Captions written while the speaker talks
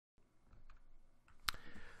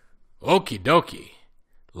Okie dokie.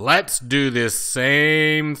 Let's do this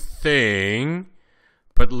same thing,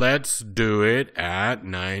 but let's do it at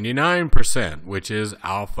 99%, which is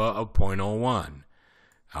alpha of 0.01.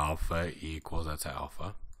 Alpha equals, that's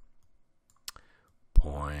alpha,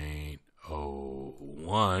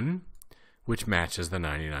 0.01, which matches the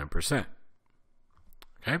 99%.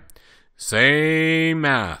 Okay? Same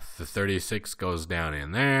math. The 36 goes down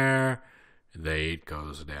in there. The 8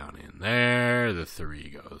 goes down in there. The 3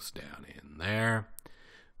 goes down in there.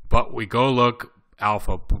 But we go look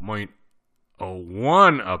alpha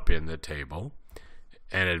 0.01 up in the table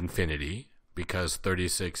and infinity, because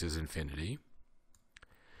 36 is infinity.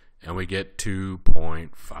 And we get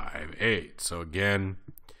 2.58. So again,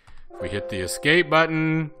 if we hit the escape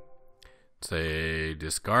button, say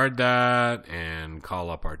discard that and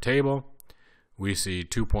call up our table, we see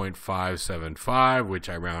 2.575, which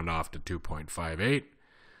I round off to 2.58.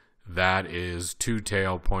 That is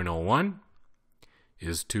 2-tail 0.01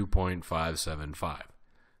 is 2.575.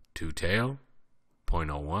 2-tail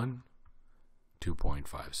 0.01,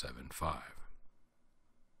 2.575.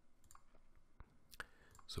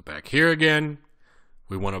 So back here again,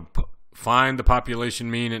 we want to find the population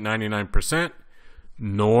mean at 99%.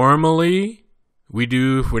 Normally, we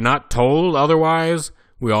do, if we're not told otherwise,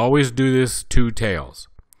 we always do this 2 tails.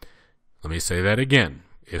 Let me say that again.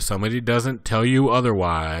 If somebody doesn't tell you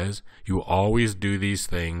otherwise, you always do these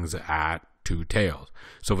things at 2 tails.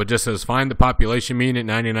 So if it just says find the population mean at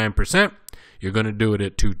 99%, you're going to do it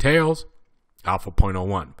at 2 tails, alpha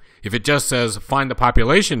 0.01. If it just says find the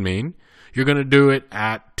population mean, you're going to do it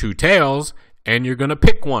at 2 tails, and you're going to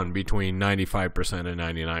pick one between 95% and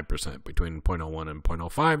 99%, between 0.01 and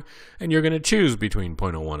 0.05, and you're going to choose between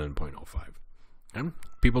 0.01 and 0.05. Okay?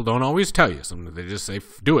 People don't always tell you. Sometimes they just say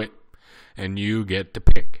do it, and you get to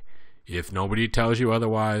pick. If nobody tells you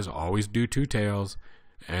otherwise, always do 2 tails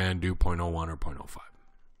and do 0.01 or 0.05.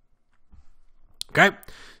 Okay?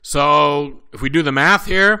 So if we do the math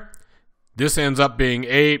here, this ends up being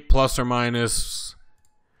 8 plus or minus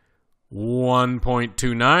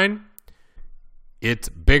 1.29. It's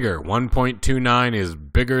bigger. 1.29 is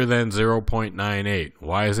bigger than 0.98.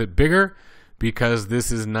 Why is it bigger? Because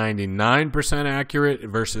this is 99% accurate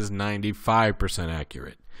versus 95%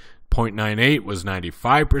 accurate. 0.98 was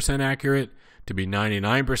 95% accurate. To be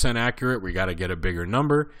 99% accurate, we got to get a bigger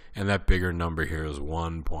number, and that bigger number here is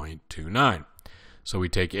 1.29. So we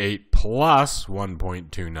take 8 plus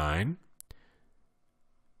 1.29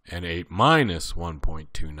 and 8 minus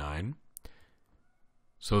 1.29.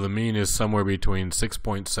 So the mean is somewhere between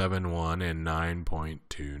 6.71 and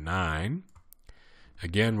 9.29.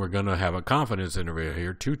 Again, we're going to have a confidence interval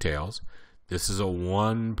here, 2 tails. This is a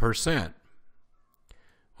 1%.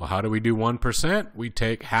 Well, how do we do 1%? We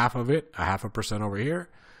take half of it, a 0.5% over here,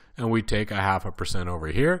 and we take a 0.5% over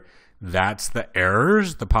here. That's the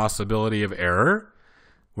errors, the possibility of error.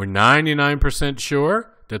 We're 99%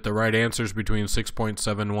 sure that the right answer is between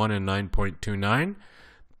 6.71 and 9.29.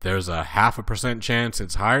 There's a 0.5% chance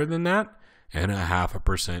it's higher than that, and a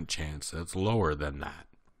 0.5% chance that's lower than that.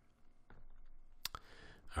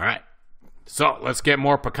 All right, so let's get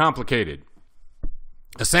more complicated.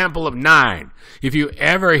 A sample of 9. If you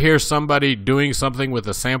ever hear somebody doing something with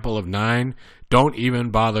a sample of 9, don't even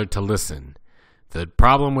bother to listen. The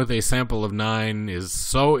problem with a sample of 9 is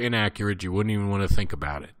so inaccurate you wouldn't even want to think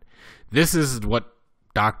about it. This is what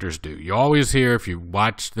doctors do. You always hear, if you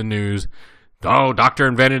watch the news, oh, doctor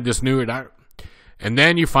invented this new, and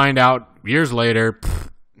then you find out years later,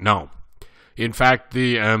 no. In fact,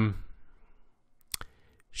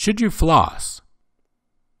 should you floss?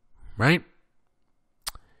 Right?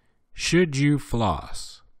 Should you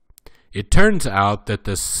floss? It turns out that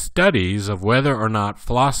the studies of whether or not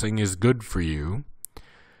flossing is good for you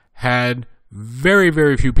had very,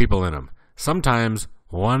 very few people in them. Sometimes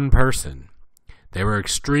one person. They were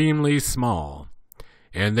extremely small,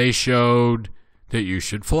 and they showed that you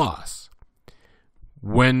should floss.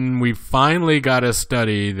 When we finally got a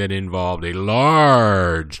study that involved a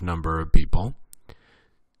large number of people,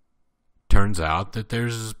 turns out that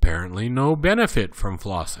there's apparently no benefit from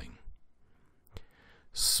flossing.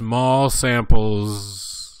 Small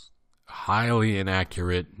samples, highly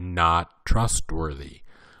inaccurate, not trustworthy.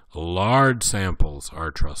 Large samples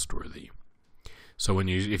are trustworthy. So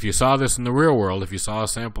if you saw this in the real world, if you saw a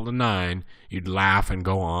sample of 9, you'd laugh and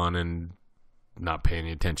go on and not pay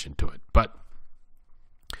any attention to it. But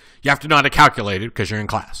you have to know how to calculate it because you're in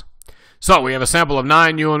class. So we have a sample of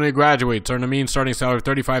 9 UNLV graduates, earn a mean starting salary of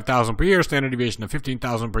 $35,000 per year, standard deviation of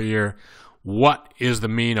 $15,000 per year. What is the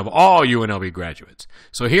mean of all UNLV graduates?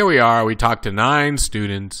 So here we are. We talked to 9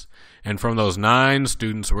 students, and from those 9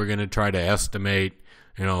 students, we're going to try to estimate,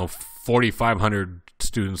 4,500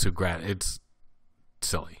 students who grad. It's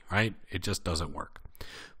silly, right? It just doesn't work.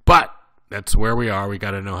 But that's where we are. We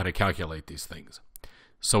got to know how to calculate these things.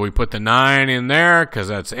 So we put the 9 in there because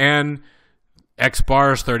that's n. X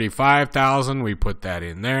bar is 35,000. We put that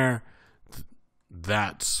in there.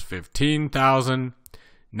 That's 15,000.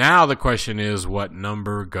 Now the question is, what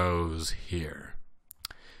number goes here?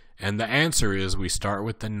 And the answer is we start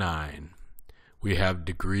with the 9. We have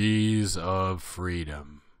degrees of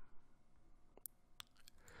freedom.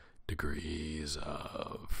 Degrees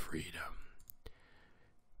of freedom.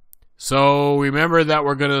 So remember that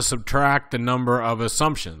we're going to subtract the number of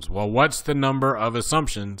assumptions. Well, what's the number of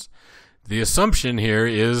assumptions? The assumption here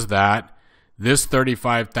is that this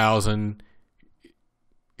 35,000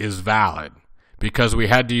 is valid because we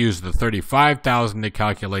had to use the 35,000 to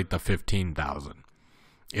calculate the 15,000.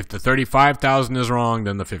 If the 35,000 is wrong,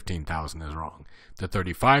 then the 15,000 is wrong. If the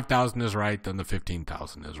 35,000 is right, then the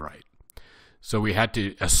 15,000 is right. So we had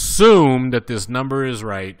to assume that this number is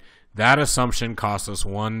right. That assumption costs us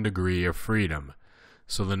 1 degree of freedom.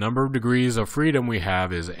 So the number of degrees of freedom we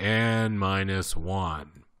have is n minus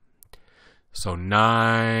 1. So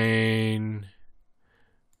 9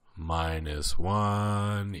 minus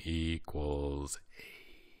 1 equals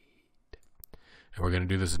 8. And we're going to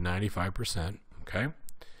do this at 95%. Okay?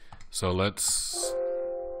 So let's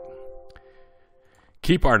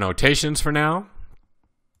keep our notations for now.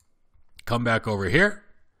 Come back over here.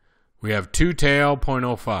 We have 2 tail,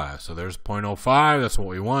 0.05. So there's 0.05. That's what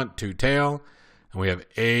we want, 2 tail. And we have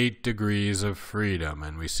 8 degrees of freedom.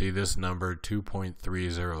 And we see this number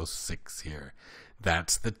 2.306 here.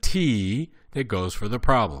 That's the T that goes for the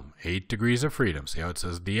problem. 8 degrees of freedom. See how it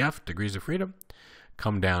says DF, degrees of freedom?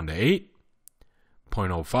 Come down to 8,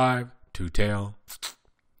 0.05, 2 tail.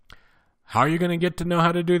 How are you going to get to know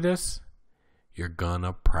how to do this? You're going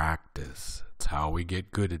to practice. It's how we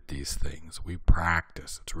get good at these things. We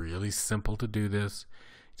practice. It's really simple to do this.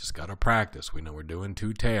 You just got to practice. We know we're doing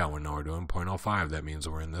 2 tail. We know we're doing 0.05. That means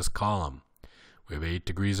we're in this column. We have 8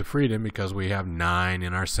 degrees of freedom because we have 9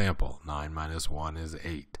 in our sample. 9 minus 1 is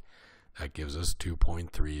 8. That gives us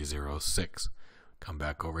 2.306. Come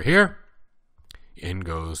back over here. In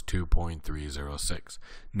goes 2.306.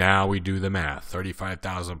 Now we do the math.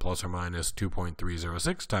 35,000 plus or minus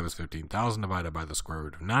 2.306 times 15,000 divided by the square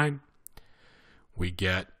root of 9. We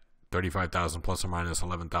get 35,000 plus or minus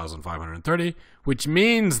 11,530, which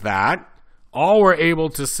means that all we're able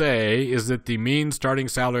to say is that the mean starting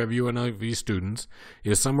salary of UNLV students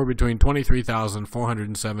is somewhere between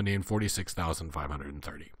 23,470 and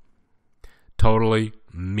 46,530. Totally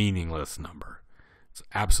meaningless number. It's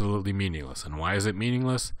absolutely meaningless. And why is it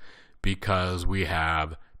meaningless? Because we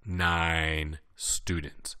have 9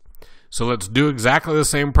 students. So let's do exactly the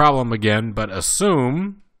same problem again, but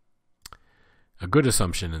assume a good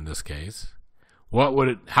assumption in this case.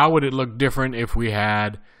 How would it look different if we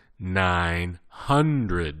had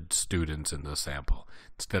 900 students in the sample?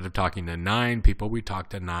 Instead of talking to 9 people, we talk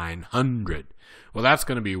to 900. Well, that's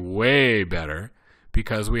going to be way better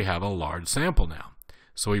because we have a large sample now.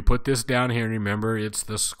 So we put this down here, and remember, it's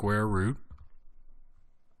the square root.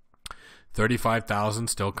 35,000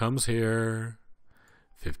 still comes here.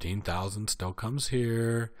 15,000 still comes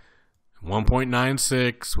here.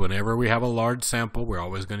 1.96, whenever we have a large sample, we're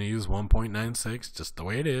always going to use 1.96, just the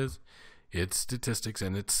way it is. It's statistics,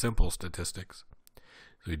 and it's simple statistics.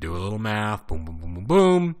 So we do a little math, boom, boom, boom, boom,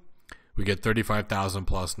 boom. We get 35,000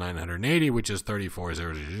 plus 980, which is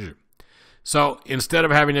 34,000. So instead of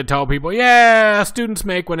having to tell people, yeah, students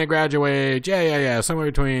make when they graduate, yeah, somewhere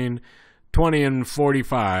between 20 and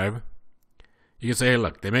 45, you can say, hey,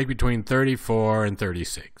 look, they make between 34 and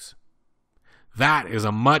 36. That is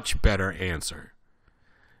a much better answer.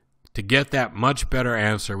 To get that much better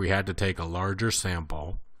answer, we had to take a larger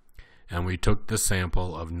sample, and we took the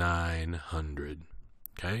sample of 900.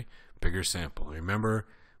 Okay, bigger sample. Remember,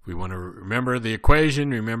 we want to remember the equation.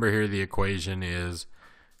 Remember here the equation is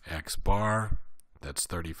X bar, that's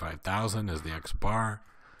 35,000 is the X bar,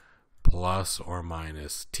 plus or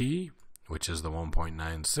minus T, which is the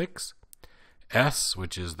 1.96, S,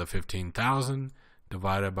 which is the 15,000,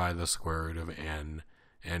 divided by the square root of N,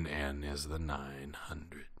 and N is the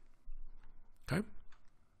 900. Okay?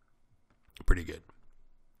 Pretty good.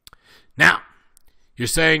 Now, you're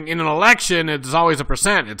saying in an election, it's always a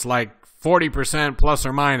percent. It's like 40% plus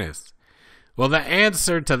or minus. Well, the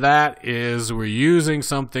answer to that is we're using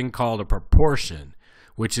something called a proportion,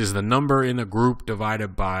 which is the number in a group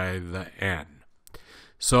divided by the N.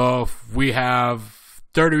 So if we have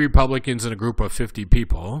 30 Republicans in a group of 50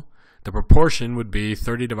 people, the proportion would be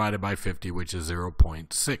 30 divided by 50, which is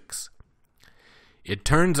 0.6. It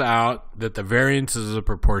turns out that the variances of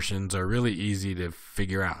proportions are really easy to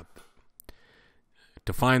figure out.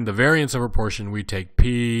 To find the variance of proportion, we take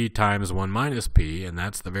p times 1 minus p, and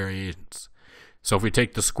that's the variance. So if we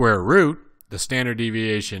take the square root, the standard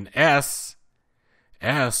deviation s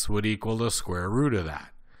would equal the square root of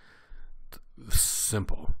that.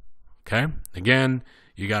 Simple. Okay? Again,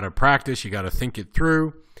 you got to practice. You got to think it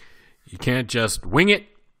through. You can't just wing it.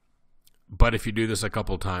 But if you do this a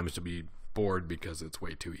couple times, you'll be bored because it's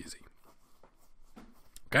way too easy.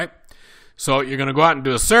 Okay? So you're going to go out and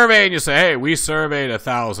do a survey, and you say, hey, we surveyed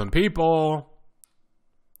 1,000 people,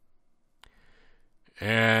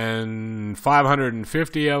 and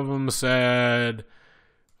 550 of them said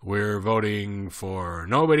we're voting for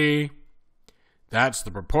nobody. That's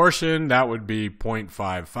the proportion. That would be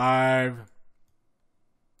 0.55.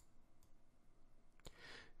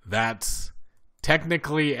 That's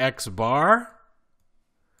technically X bar,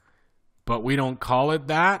 but we don't call it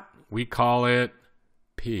that. We call it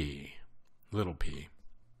P, little p.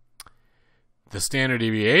 The standard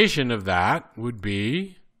deviation of that would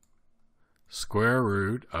be square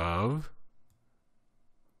root of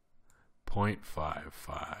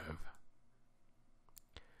 0.55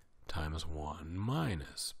 times 1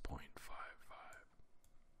 minus 0.55.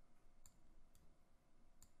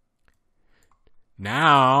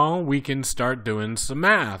 Now we can start doing some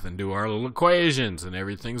math and do our little equations, and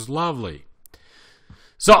everything's lovely.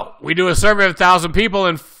 So we do a survey of 1,000 people,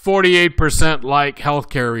 and 48% like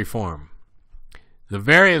healthcare reform. The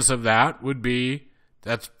variance of that would be,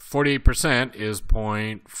 that's 48% is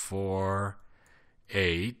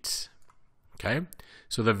 0.48. Okay?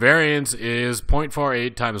 So the variance is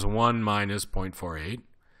 0.48 times 1 minus 0.48,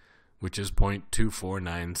 which is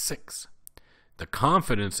 0.2496. The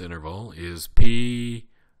confidence interval is P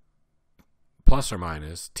plus or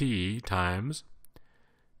minus T times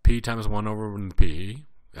P times 1 over P.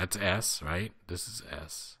 That's S, right? This is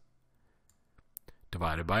S.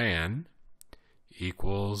 Divided by N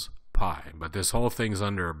equals pi. But this whole thing's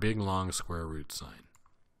under a big, long square root sign.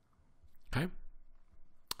 Okay?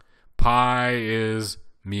 Pi is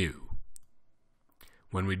mu.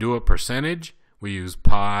 When we do a percentage, we use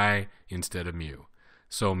pi instead of mu.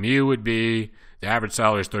 So mu would be, the average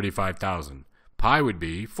salary is $35,000. Pi would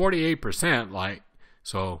be 48%, like,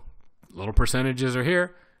 so little percentages are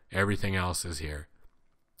here, everything else is here.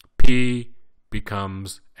 P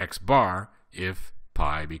becomes X bar if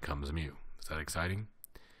pi becomes mu. Is that exciting?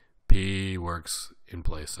 P works in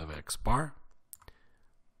place of X bar.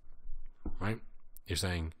 Right? You're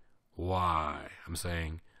saying, why? I'm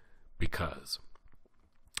saying, because.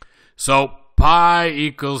 So pi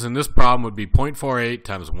equals, in this problem, would be 0.48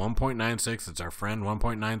 times 1.96. It's our friend,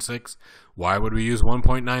 1.96. Why would we use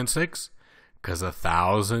 1.96? Because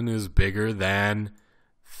 1,000 is bigger than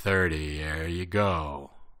 30. There you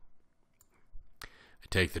go. I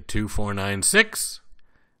take the 2,496.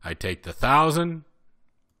 I take the 1,000.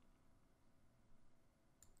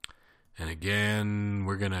 And again,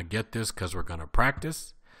 we're going to get this because we're going to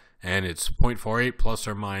practice. And it's 0.48 plus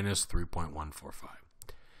or minus 3.145.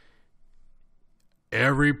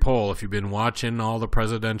 Every poll, if you've been watching all the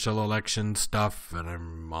presidential election stuff, and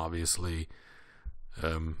I'm obviously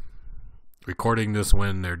recording this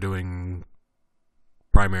when they're doing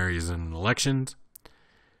primaries and elections,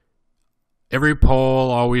 every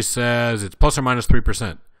poll always says it's plus or minus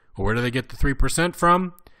 3%. Well, where do they get the 3%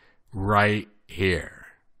 from? Right here.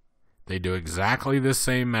 They do exactly the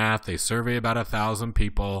same math. They survey about 1,000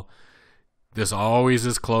 people. This always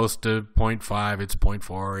is close to 0.5. It's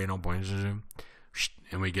 0.4, 0.2.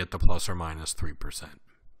 And we get the plus or minus 3%.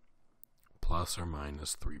 Plus or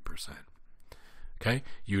minus 3%. Okay?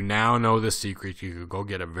 You now know the secret. You could go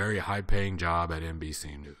get a very high-paying job at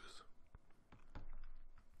NBC News.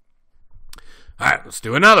 All right, let's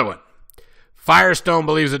do another one. Firestone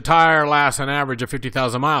believes a tire lasts an average of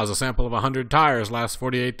 50,000 miles. A sample of 100 tires lasts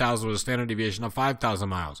 48,000 with a standard deviation of 5,000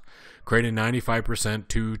 miles, creating 95%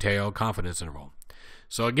 two-tail confidence interval.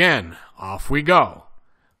 So again, off we go.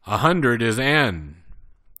 100 is N.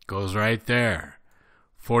 Goes right there.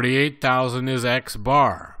 48,000 is X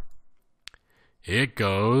bar. It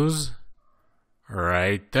goes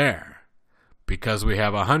right there. Because we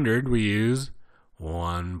have 100, we use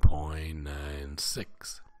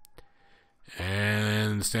 1.96.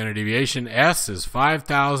 And standard deviation S is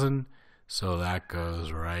 5,000, so that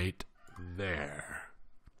goes right there.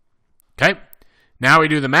 Okay, now we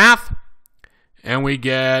do the math, and we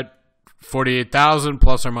get 48,000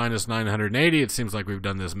 plus or minus 980. It seems like we've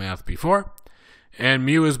done this math before. And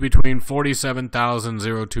mu is between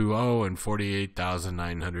 47,020 and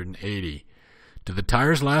 48,980. Do the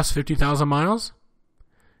tires last 50,000 miles?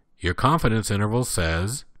 Your confidence interval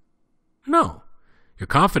says no. Your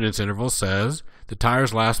confidence interval says the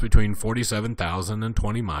tires last between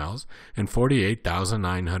 47,020 miles and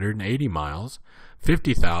 48,980 miles.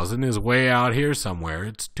 50,000 is way out here somewhere.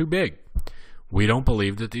 It's too big. We don't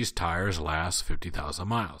believe that these tires last 50,000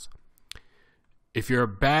 miles. If you're a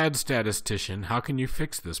bad statistician, how can you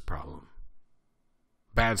fix this problem?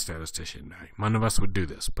 Bad statistician. None of us would do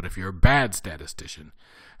this, but if you're a bad statistician,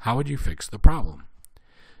 how would you fix the problem?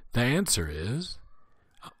 The answer is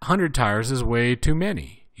 100 tires is way too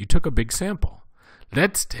many. You took a big sample.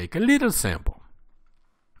 Let's take a little sample.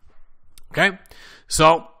 Okay?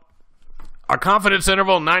 So, our confidence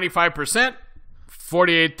interval, 95%.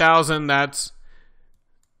 48,000, that's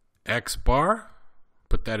X bar.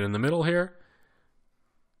 Put that in the middle here.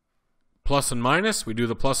 Plus and minus. We do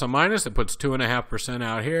the plus and minus. It puts 2.5%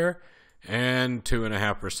 out here and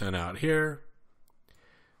 2.5% out here.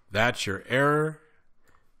 That's your error.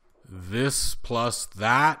 This plus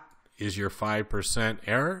that is your 5%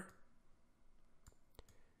 error.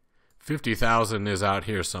 50,000 is out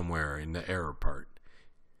here somewhere in the error part.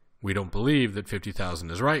 We don't believe that 50,000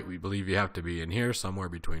 is right. We believe you have to be in here somewhere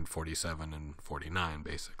between 47 and 49,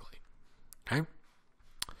 basically. Okay?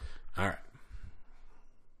 All right.